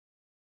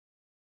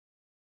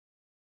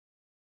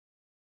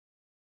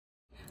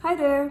Hi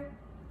there,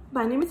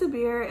 my name is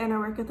Abeer and I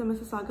work at the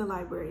Mississauga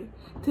Library.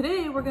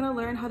 Today we're going to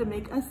learn how to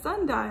make a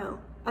sundial.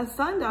 A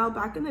sundial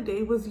back in the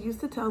day was used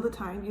to tell the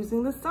time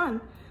using the sun.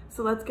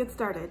 So let's get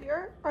started.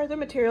 Here are the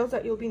materials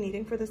that you'll be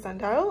needing for the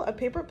sundial: a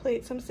paper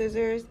plate, some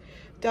scissors,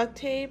 duct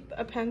tape,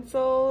 a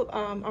pencil,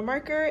 a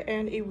marker,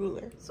 and a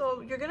ruler.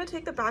 So you're going to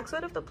take the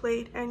backside of the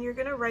plate and you're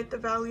going to write the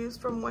values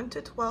from 1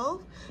 to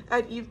 12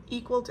 at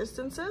equal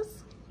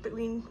distances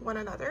between one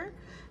another.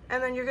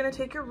 And then you're going to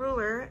take your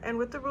ruler, and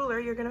with the ruler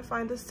you're going to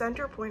find the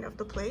center point of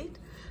the plate.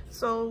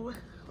 So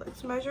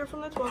let's measure from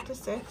the 12 to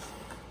 6.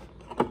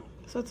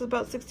 So it's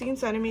about 16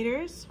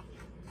 centimeters.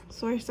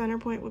 So our center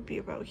point would be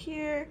about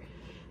here.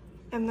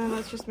 And then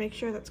let's just make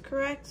sure that's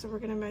correct. So we're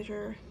going to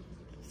measure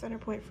center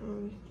point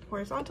from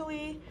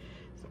horizontally.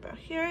 It's about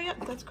here.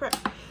 Yep, that's correct.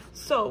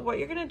 So what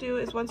you're going to do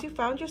is, once you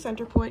found your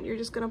center point, you're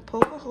just going to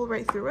poke a hole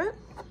right through it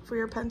for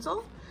your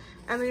pencil.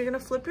 And then you're going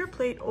to flip your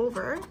plate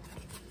over.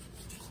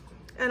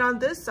 And on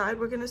this side,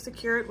 we're going to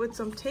secure it with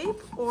some tape,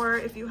 or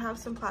if you have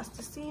some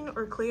plasticine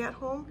or clay at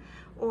home,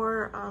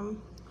 or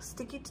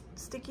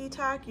sticky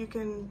tack, you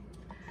can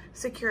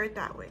secure it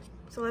that way.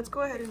 So let's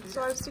go ahead and do that.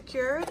 So I've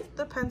secured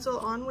the pencil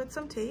on with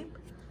some tape.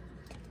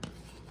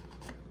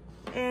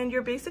 And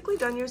you're basically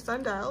done your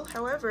sundial.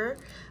 However,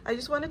 I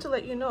just wanted to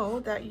let you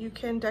know that you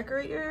can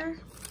decorate your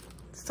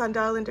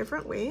sundial in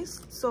different ways.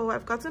 So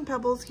I've got some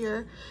pebbles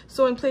here.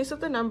 So in place of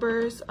the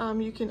numbers,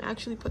 you can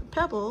actually put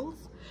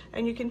pebbles.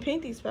 And you can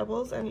paint these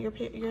pebbles and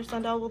your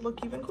sundial will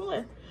look even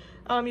cooler.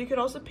 You could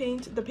also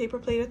paint the paper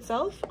plate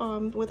itself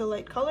with a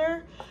light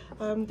color.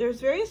 There's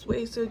various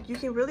ways, so you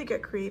can really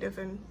get creative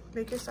and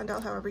make your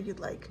sundial however you'd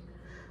like.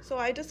 So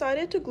I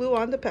decided to glue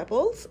on the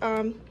pebbles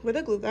with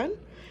a glue gun.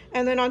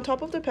 And then on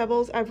top of the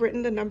pebbles, I've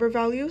written the number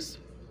values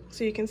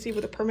so you can see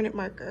with a permanent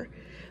marker.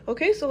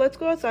 Okay, so let's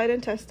go outside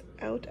and test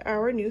out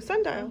our new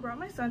sundial. I brought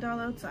my sundial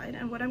outside,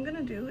 and what I'm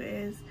gonna do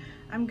is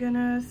I'm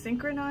gonna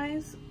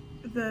synchronize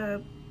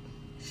the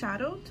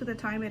shadow to the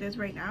time it is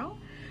right now.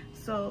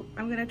 So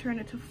I'm going to turn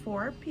it to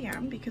 4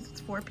 p.m. because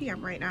it's 4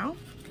 p.m. right now.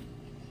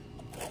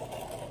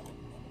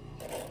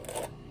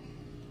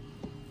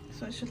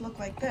 So it should look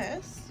like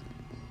this.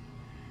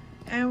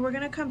 And we're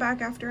going to come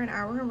back after an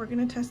hour and we're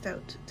going to test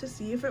out to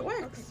see if it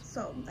works. Okay.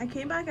 So I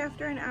came back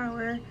after an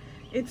hour.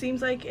 It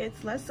seems like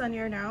it's less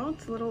sunnier now.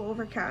 It's a little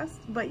overcast,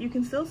 but you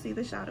can still see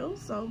the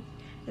shadows. So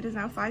it is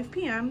now 5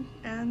 p.m.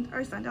 and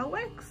our sundial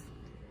works.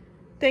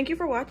 Thank you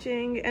for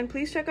watching, and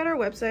please check out our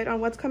website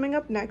on what's coming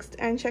up next,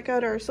 and check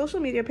out our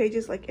social media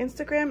pages like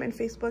Instagram and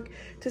Facebook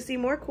to see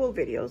more cool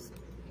videos.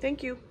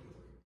 Thank you.